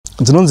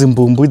Dzinonzi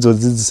mbumbu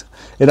idzodzidzi.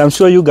 And I'm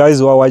sure you guys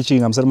who are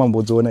watching, I'm sorry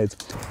mambodziona it.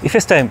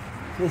 First time.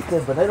 First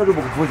time, but I don't know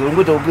about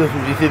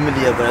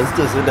familiar, but I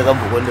still say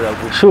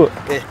that Sure.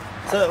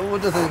 So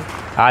what does it?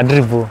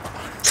 Adribo.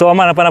 So I'm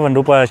gonna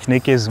panapa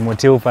Chinhoyi's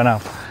motel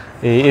panapa.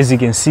 As you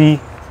can see,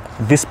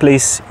 this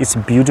place is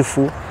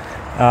beautiful.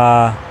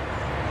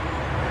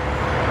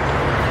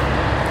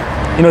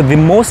 You know, the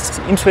most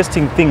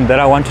interesting thing that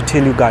I want to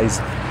tell you guys,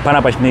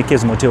 panapa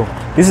Chinhoyi's motel.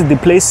 This is the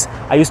place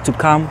I used to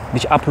come,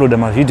 which upload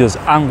my videos.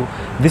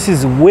 This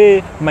is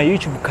where my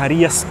YouTube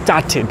career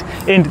started.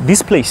 And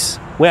this place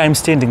where I'm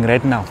standing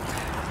right now,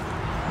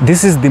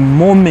 this is the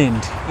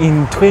moment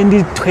in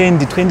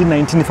 2020,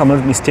 2019, if I'm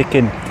not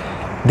mistaken.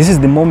 This is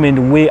the moment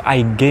where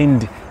I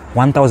gained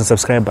 1,000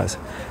 subscribers.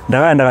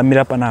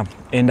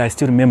 And I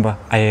still remember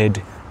I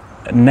had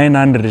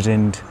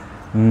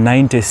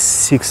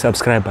 996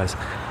 subscribers,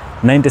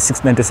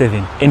 96,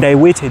 97. And I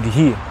waited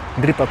here,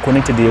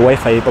 connected the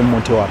Wi-Fi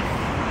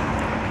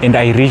and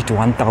I reached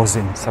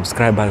 1,000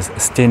 subscribers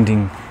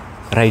standing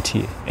right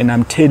here. And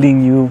I'm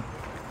telling you,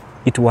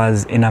 it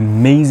was an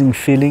amazing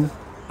feeling.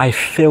 I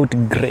felt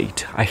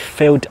great. I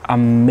felt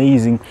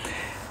amazing.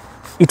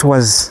 It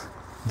was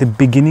the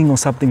beginning of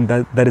something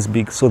that is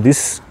big. So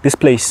this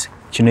place,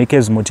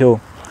 Chinhoyi's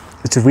Motel,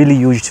 it's really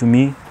huge to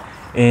me,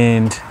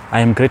 and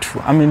I am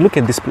grateful. I mean, look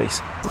at this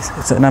place.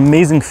 It's an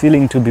amazing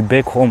feeling to be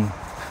back home.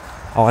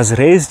 I was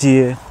raised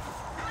here.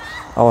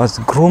 I was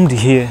groomed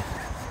here.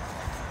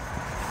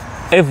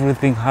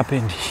 Everything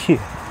happened here.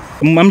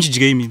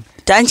 Mamchijika imi.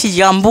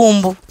 Tanchija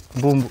mbumbu.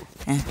 Mbumbu.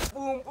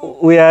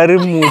 Uyari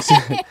muti.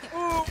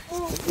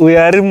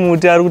 Uyari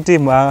muti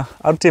arutema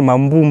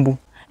mbumbu.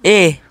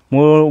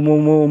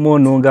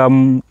 Mononga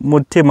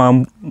motema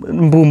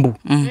mbumbu.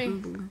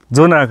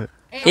 Zonaka.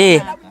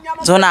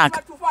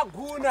 Zonaka.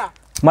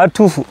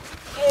 Matufu.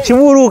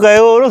 Chiburuka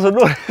yo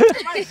rozodora.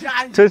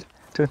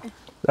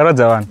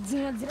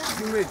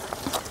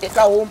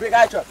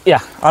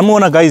 Yeah,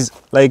 I'm guys,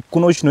 like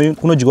kuno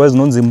jigwa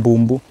zinonzi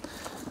mbumbu.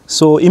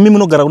 So imi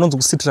munogara kunonzi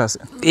ku citrus.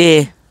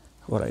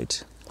 All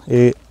right.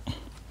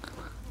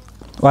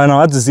 Wana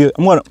wadziziva.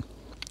 Amona.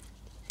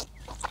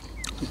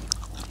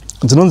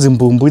 Dzinonzi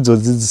mbumbu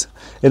idzodzidzi.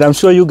 And I'm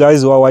sure you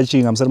guys who are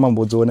watching, I'm sorry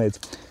mambodziona it.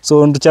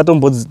 So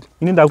ndichatombodzi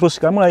ini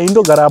ndakutosvika amuna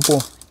indogara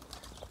apo.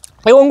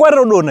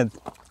 Ngwarira dona.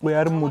 We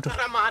ari muto.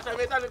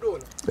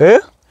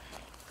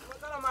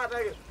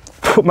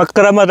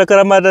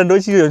 Makaramata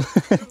ndochiyo.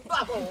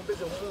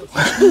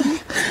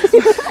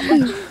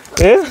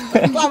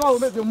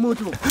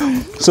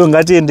 So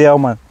ngatiende yawo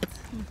man.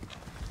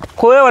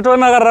 Kowe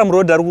wataona akarara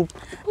muroad ari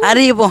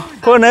aripo.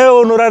 Ko nawe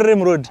unorarira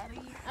muroad.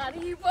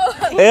 Aripo.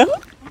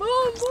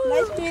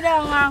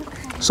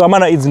 So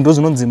amana idzi ndo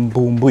zinonzi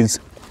mbumbu idzi.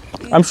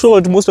 I'm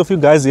sure that most of you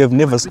guys have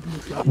never seen.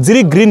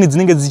 Dziri green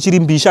dzinenge dzichiri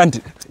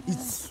mbishandi.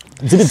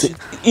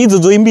 Idzo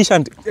dzo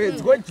imbishandi.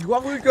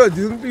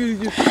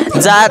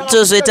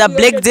 Zato zoita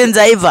black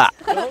dzenzaiva.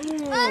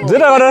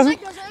 Dzira varasi?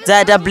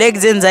 Dzata black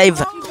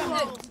dzenzaiva.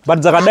 But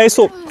dzakadai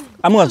so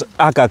amuna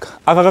akaka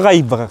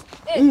kakaibva.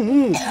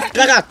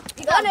 Kaka.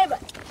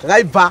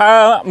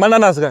 Kakaibva.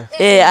 Mananas ka.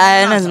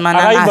 Ananas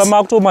mananas. Akaiba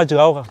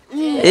makutomadyawo ka.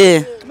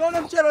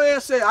 Nona mchero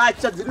yese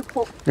acha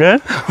dziripo.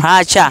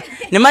 Acha.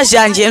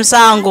 Nemazhanje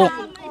emsango.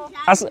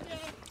 Asa.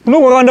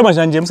 Kunongorwanda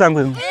mazhanje emsango.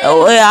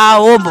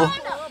 Obo.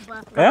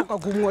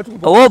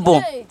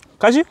 Obo.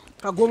 Kachi?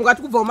 Kagomo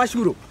kati kubva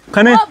mashuro.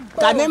 Kane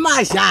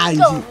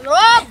mazhanje.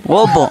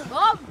 Obo.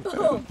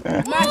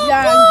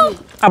 Mazhanje.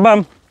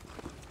 Abam.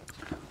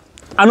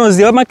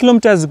 Anoziva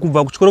makilometers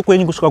kubva kuchikoro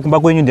kwenyu kusvika kumba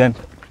kwenyu ndiani?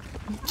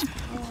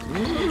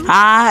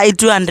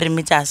 200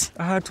 meters.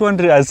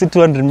 200 asi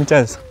 200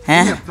 meters.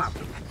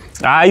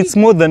 It's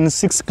more than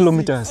 6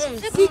 kilometers.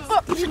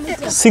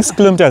 6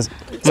 kilometers.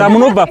 Sa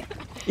munobva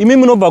imi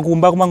munobva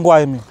kumba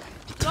kumangwai imi.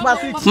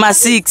 Ma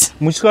 6.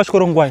 Muchika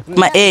chikoro ngwai.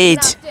 Ma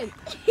 8.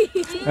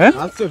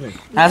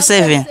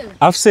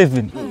 Half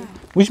 7.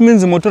 Which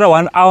means motora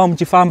 1 hour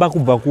muchifamba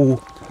kubva ku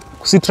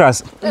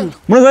citrus.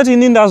 Munoziva kuti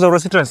ini ndazvarwa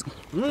citrus.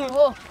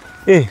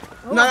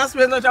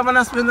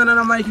 Ndakaspenza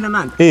na Mike na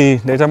nani?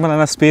 Ndaitamba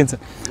na Spencer.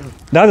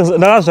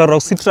 Ndakazvarwa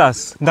ku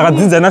citrus.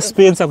 Ndakadzidza na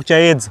Spencer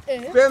kuchaedza.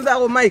 Spencer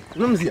ko Mike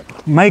unomuziva?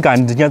 Mike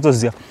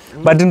handinyatsosiya.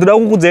 But ndoda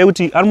kukudzai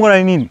kuti arimora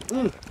inini?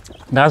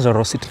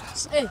 Ndakazvarwa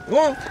citrus.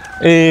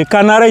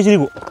 Kanara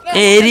ichiriko?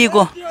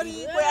 Iriko.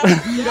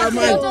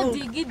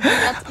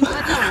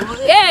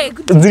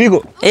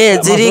 Dziriko?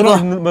 Dziriko.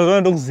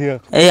 Mazona ndokuziva.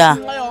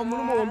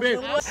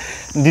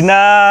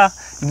 Ndina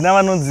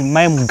vanonzi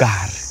mai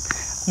mugari.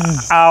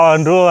 Awa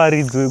ndo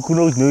varidzo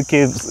kuno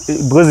caves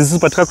because this is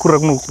patakakurira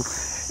kunoku.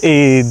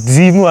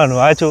 Dzimu vanhu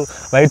vacho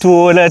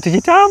vaitoona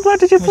tichitamba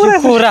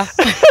tichipura.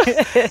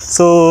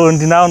 So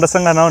ndinao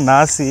ndasangana nao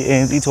nhasi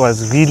and it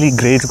was really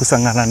great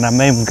kusangana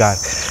namai mugari.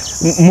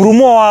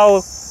 Murume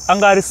wavo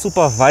anga ari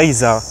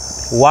supervisor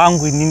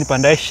wangu inini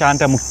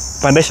pandaishanda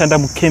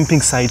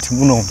mucamping site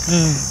muno.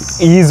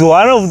 He is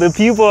one of the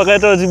people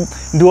wakaita kuti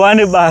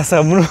ndiwane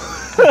basa muno.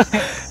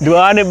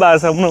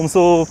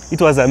 So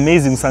it was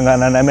amazing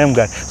kusangana namai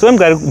mugari. So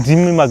mugari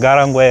ndimi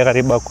magara nguva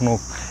yakareba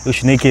kunoku.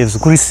 kuChinhoyi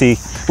kuri sei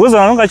wezo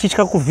vanonga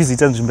chichika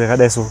kuvisita nzvimbo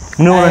yakadai so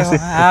munoona sei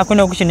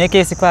kuno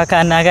kuChinhoyi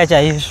kwakanaka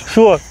chaizvo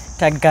sure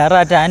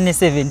tagara taane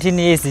 17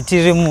 years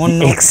tiri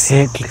muno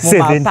exactly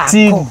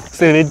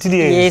 17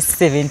 years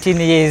yes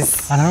 17 years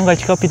vanonga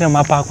chikapinda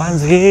mapako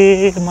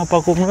anzi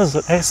mapako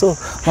munozodai so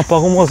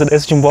mapako munozodai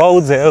so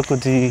chimboaudza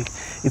kuti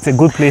it's a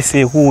good place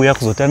yekuuya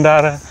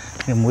kuzotandara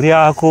nemhuri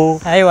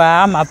yako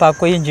aiwa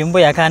mapako inzvimbo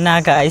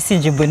yakanaka haisi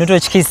nzvimbo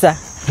inototyisa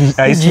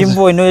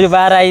nzvimbo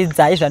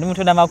inovaraidza izvani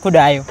mutoona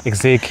makudo ayo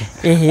exactly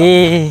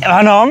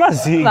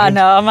vanhu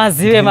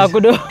havamazive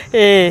makudo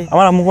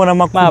havana mukuona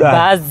makudo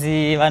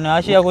mabhazi vanhu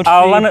vachiuya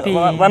kutripi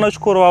vana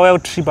chikoro vauya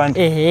kutrip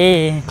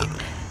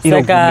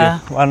saka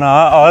vanhu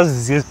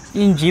havazizivi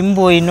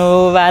inzvimbo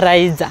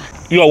inovaraidza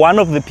you are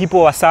one of the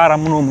people vasara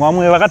munomu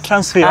vamwe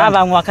vakatransfer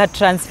vamwe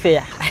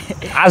vakatransfer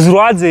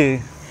hazvirwadze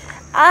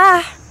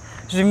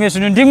zvimwe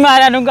zvinhu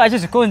ndimwari anonge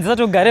achizvikonzesa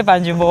togare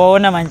panzvimbo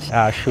waona manje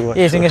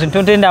zvimwe zvinhu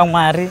totoenda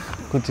mwari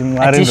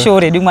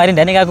atishoredi mwari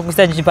ndanenge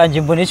akukuisa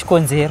panzvimbo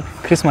nechikonzero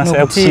Christmas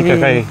yakusvika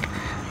kai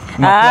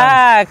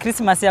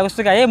Christmas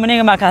yakusvika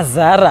munenge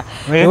makazara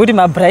nekuti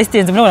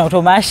mabristens munogona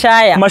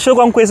kutomashaya mashoko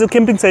kwangu kwese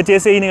camping site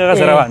yese inenge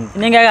yakazara vanhu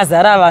inenge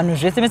yakazara vanhu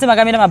zvese mese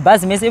makamira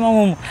mabhazi mese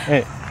imomo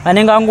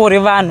vanenge vangori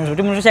vanhu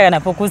zvokuti munoshaya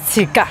napo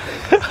kutsika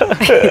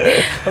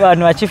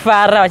vanhu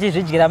vachifara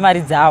vachizvidyira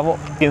mari dzavo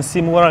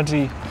muona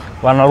kuti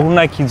vanhu vari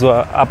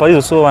kunakidzwa apa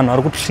izvo vanhu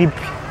vari kutrip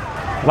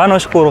vana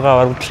vechikoro ka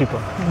vari kutripa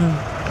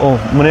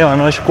mune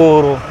vana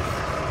vechikoro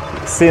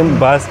same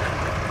bus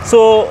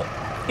so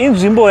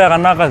inzvimbo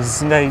yakanaka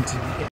zvisingaiti